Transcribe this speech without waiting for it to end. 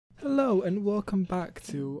Hello and welcome back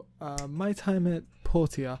to my time at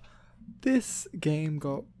Portia. This game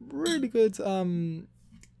got really good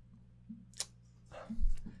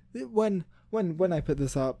when I put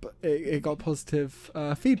this up it got positive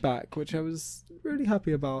feedback, which I was really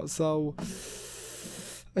happy about, so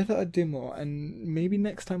I thought I'd do more, and maybe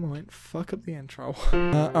next time I won't fuck up the intro.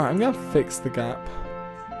 Alright, I'm gonna fix the gap.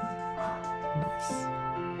 Nice.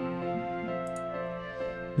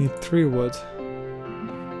 Need 3 wood.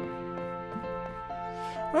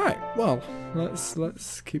 Alright, well,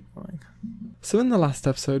 let's keep going. So in the last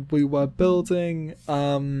episode we were building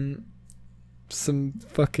some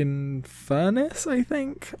fucking furnace, I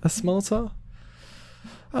think? A smelter?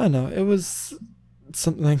 I don't know, it was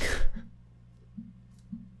something.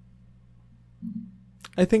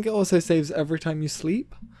 I think it also saves every time you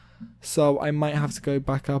sleep, so I might have to go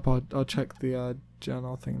back up. I'll check the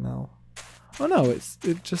journal thing now. Oh no,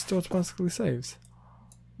 it just automatically saves.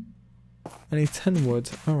 I need 10 wood.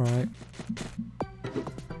 Alright.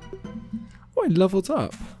 Oh, I leveled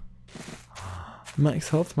up. Max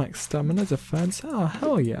health, max stamina, defense. Oh,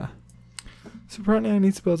 hell yeah. So apparently I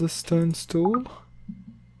need to build a stone stool.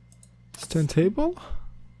 Stone table?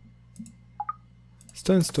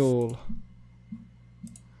 Stone stool.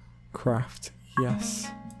 Craft. Yes.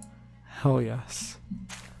 Hell yes.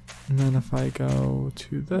 And then if I go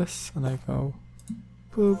to this and I go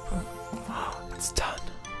boop. It's done.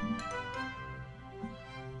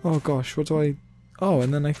 Oh gosh, what do I... Oh,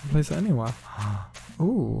 and then I can place it anywhere.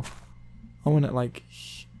 Ooh. I want it like...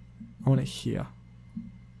 I want it here.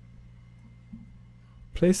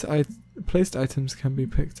 Placed items can be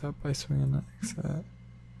picked up by swinging an exit.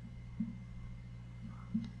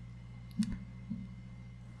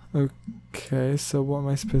 Okay, so what am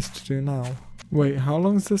I supposed to do now? Wait, how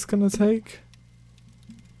long is this gonna take?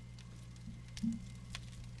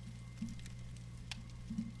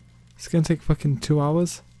 It's gonna take fucking 2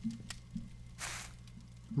 hours?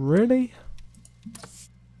 Really?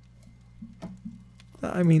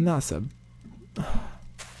 I mean, that's a...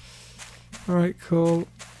 Alright, cool.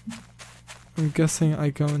 I'm guessing I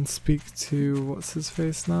go and speak to... what's his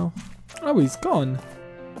face now? Oh, he's gone!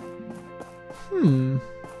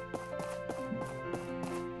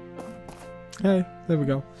 Hey, there we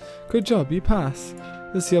go. Good job, you pass.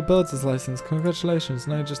 This is your builder's license. Congratulations.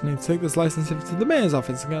 Now you just need to take this license over to the mayor's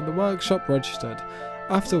office and get the workshop registered.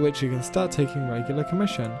 After which you can start taking regular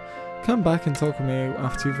commission. Come back and talk with me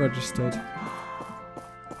after you've registered.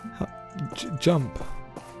 Jump.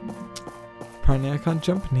 Apparently I can't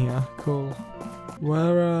jump in here. Cool.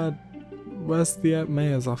 Where's the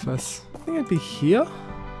mayor's office? I think it'd be here?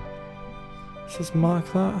 Let's just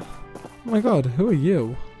mark that. Oh my god, who are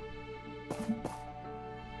you?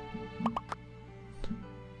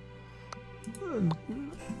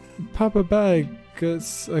 Papa Bag,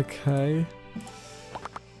 it's okay.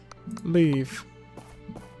 Leave.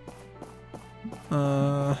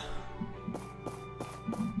 Oh,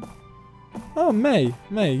 May,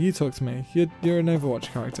 you talk to me. You're an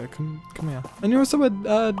Overwatch character. Come here. And you're also a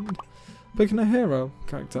Boku no Hero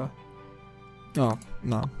character. Oh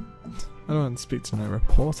no, I don't want to speak to no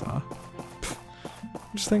reporter. I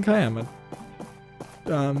just think I am a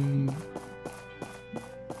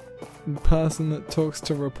person that talks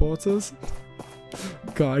to reporters.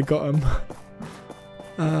 God, I got him.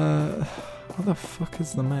 What the fuck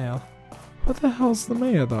is the mayor? What the hell's the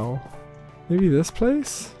mayor though? Maybe this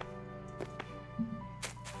place?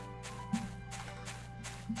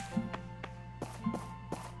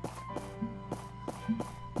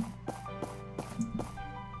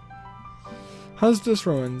 Hazardous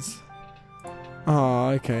ruins. Oh,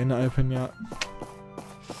 okay, not open yet.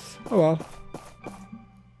 Oh well.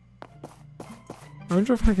 I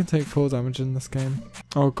wonder if I can take 4 damage in this game.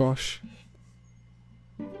 Oh gosh.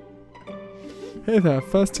 Hey there,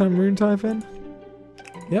 first time rune typing?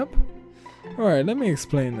 Yep. Alright, let me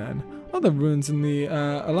explain then. Other runes in the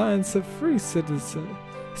Alliance of Free Cities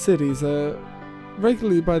are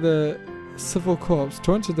regularly by the Civil Corps.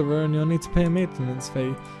 To enter the ruin, you'll need to pay a maintenance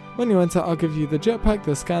fee. When you enter, I'll give you the jetpack,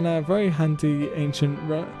 the scanner, very handy ancient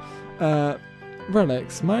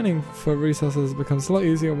relics. Mining for resources becomes a lot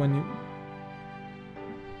easier when you...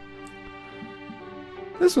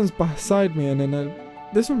 This one beside me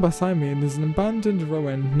is an abandoned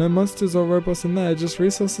ruin. No monsters or robots in there, just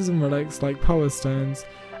resources and relics like power stones.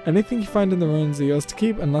 Anything you find in the ruins are yours to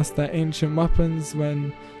keep unless they're ancient weapons,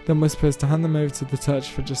 then we're supposed to hand them over to the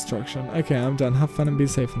church for destruction. Okay, I'm done. Have fun and be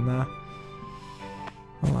safe in there.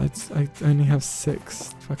 Well, I only have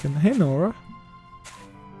 6. Fucking... Hey, Nora.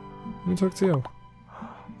 Let me talk to you.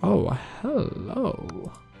 Oh,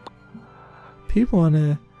 hello. People want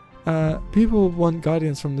to People want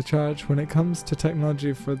guardians from the church when it comes to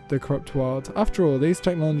technology for the corrupt world. After all, these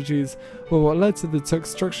technologies were what led to the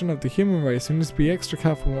destruction of the human race. We need to be extra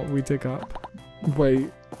careful what we dig up.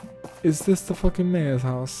 Wait, is this the fucking mayor's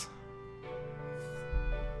house?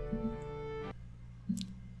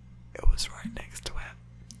 It was right next to it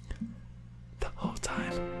the whole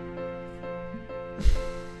time.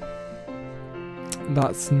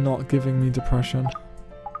 That's not giving me depression.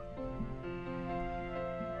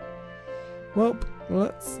 Well,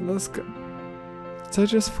 let's go. Did I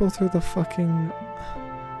just fall through the fucking...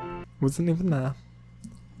 Wasn't even there.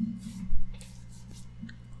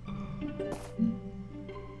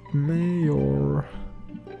 Mayor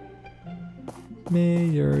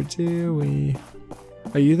Dewey.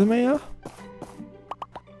 Are you the mayor?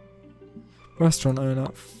 Restaurant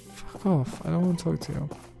owner. Fuck off. I don't want to talk to you.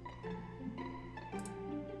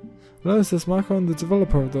 Hello, this is Marco. I'm the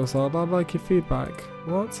developer of those art. I'd like your feedback.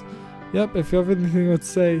 What? Yep, if you have anything to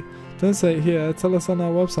say, don't say it here, tell us on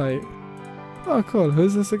our website. Oh cool,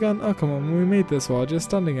 who's this again? Oh come on, we made this while just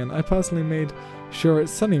standing in. I personally made sure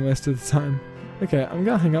it's sunny most of the time. Okay, I'm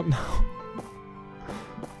gonna hang up now.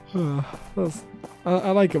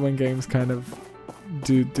 I like it when games kind of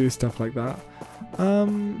do stuff like that.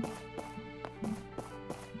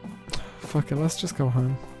 Fuck it, let's just go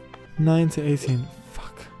home. 9 to 18.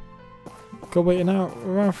 Fuck. Go wait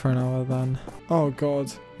around for an hour then. Oh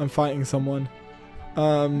god, I'm fighting someone.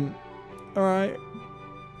 Alright.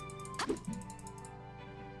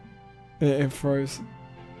 It froze.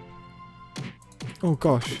 Oh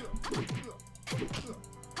gosh.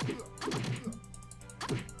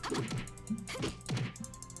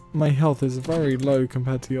 My health is very low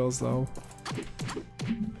compared to yours though.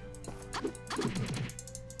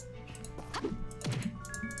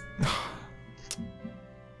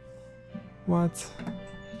 What?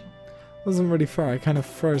 Wasn't really fair, I kind of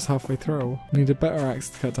froze halfway through. Need a better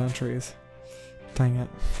axe to cut down trees. Dang it.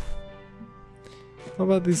 What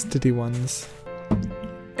about these diddy ones?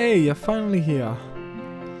 Hey, you're finally here.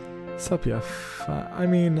 Sup, you I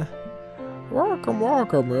mean... Welcome,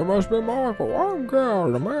 you must be Michael. I'm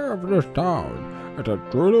Girl, the mayor of this town. It's a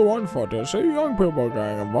truly wonderful to see young people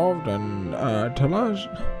getting involved in, Telesis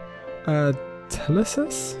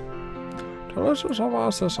of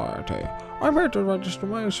our society. I'm here to register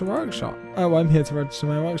my workshop. Oh, I'm here to register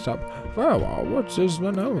my workshop. Very well, what is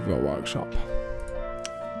the name of your workshop?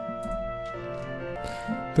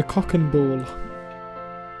 The Cock and Ball.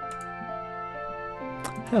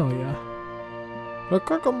 Hell yeah. The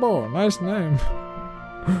Cock and Ball, nice name.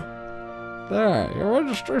 There, your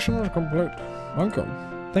registration is complete. Thank you.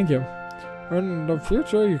 Thank you. In the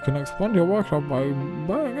future, you can expand your workshop by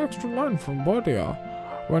buying extra land from Portia.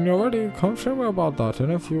 When you're ready, come see me about that,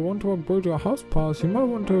 and if you want to upgrade your house pass, you might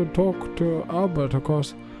want to talk to Albert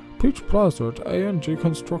across Peach Plaza at ANG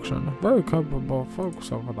Construction. Very capable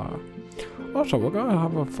folks over there. Also, we're gonna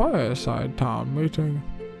have a fireside town meeting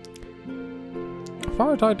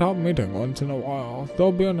once in a while.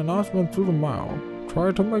 There'll be an announcement through the mail.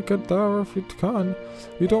 Try to make it there if you can.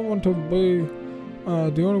 You don't want to be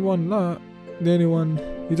the only one there. You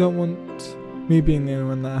don't want me being the only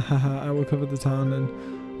one there. Haha, I will cover the town and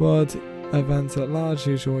world events at large,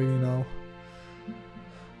 usually, you know.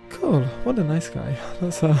 Cool, what a nice guy.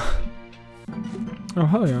 That's oh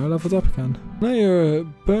hell yeah, I leveled up again. Now you're a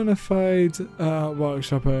bona fide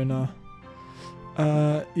workshop owner.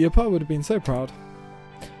 Your pa would have been so proud.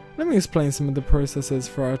 Let me explain some of the processes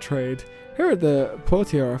for our trade. Here at the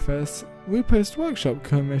Portia office, we post workshop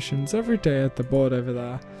commissions every day at the board over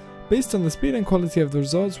there. Based on the speed and quality of the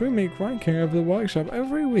results, we make ranking of the workshop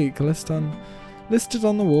every week listed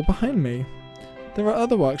on the wall behind me. There are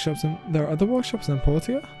other workshops in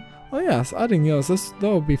Portia? Oh yes, adding yours, there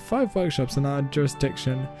will be 5 workshops in our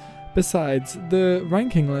jurisdiction. Besides the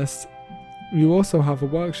ranking list, you also have a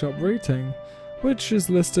workshop rating, which is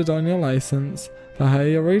listed on your license. The higher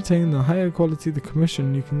your rating, the higher quality the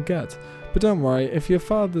commission you can get. But don't worry, if you have your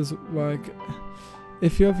father's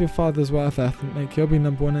work ethic, you'll be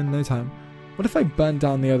 #1 in no time. What if I burn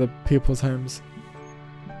down the other people's homes?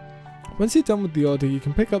 Once you're done with the order, you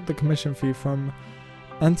can pick up the commission fee from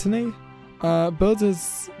Anthony.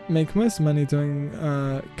 Builders make most money doing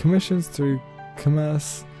commissions through the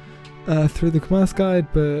commerce guide,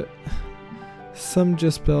 but some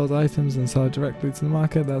just build items and sell directly to the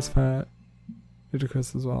market. That's fair.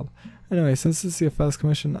 Ludicrous as well. Anyway, since this is your first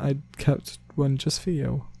commission, I kept one just for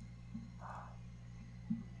you.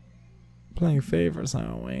 Playing favorites,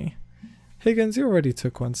 aren't we? Higgins, you already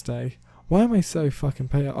took one today. Why am I so fucking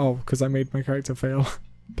pale? Oh, because I made my character pale.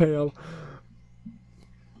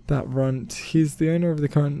 That runt. He's the owner of the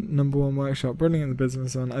current #1 workshop, running in the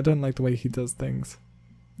business on. I don't like the way he does things.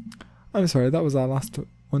 I'm sorry, that was our last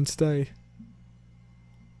one today.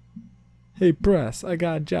 Hey press, I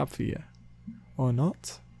got a job for you. Or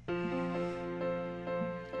not?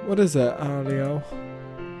 What is it, Aurelio?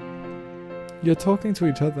 You're talking to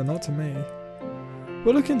each other, not to me.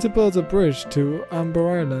 We're looking to build a bridge to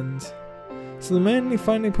Amber Island. So the man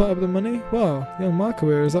finally put up the money? Well, young Marco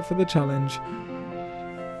here is up for the challenge.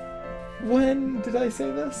 When did I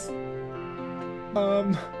say this?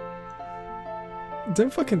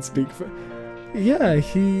 Don't fucking speak for... Yeah,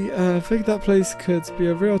 he figured that place could be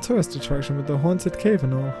a real tourist attraction with the haunted cave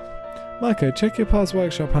and all. Marco, check your past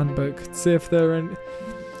workshop handbook. See if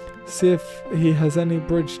he has any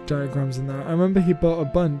bridge diagrams in there. I remember he bought a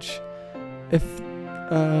bunch. If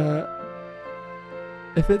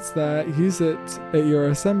it's there, use it at your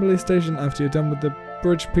assembly station. After you're done with the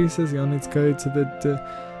bridge pieces, you'll need to go to the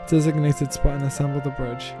designated spot and assemble the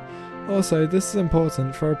bridge. Also, this is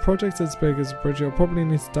important. For a project as big as a bridge, you'll probably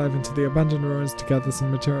need to dive into the abandoned ruins to gather some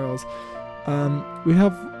materials. We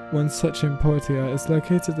have one such in Portia. It's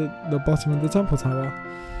located at the bottom of the temple tower.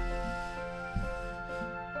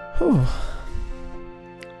 Whew.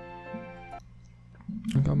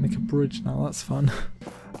 I gotta make a bridge now, that's fun.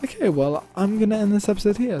 Okay, well, I'm gonna end this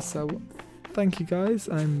episode here, so thank you guys,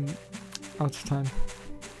 I'm out of time.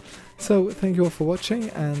 So, thank you all for watching,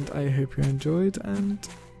 and I hope you enjoyed, and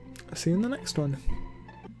I'll see you in the next one.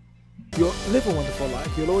 You'll live a wonderful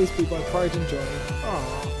life, you'll always be my pride and joy.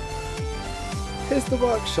 Aww. Here's the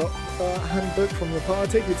workshop handbook from the part.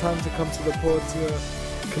 Take your time to come to the Portia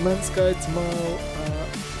Commence Guide tomorrow.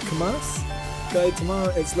 Commerce Guide tomorrow.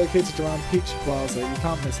 It's located around Peach Plaza. You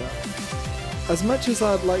can't miss it. As much as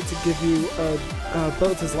I'd like to give you a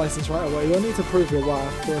builder's license right away, you'll need to prove your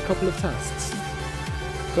worth for a couple of tests.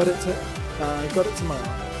 Got it tomorrow.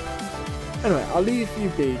 Anyway, I'll leave you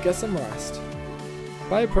be. Get some rest.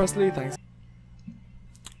 Bye, Presley. Thanks.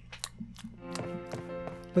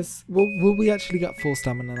 Will we actually get full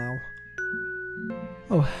stamina now?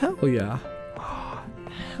 Oh, hell yeah. Oh,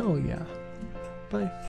 hell yeah. Bye.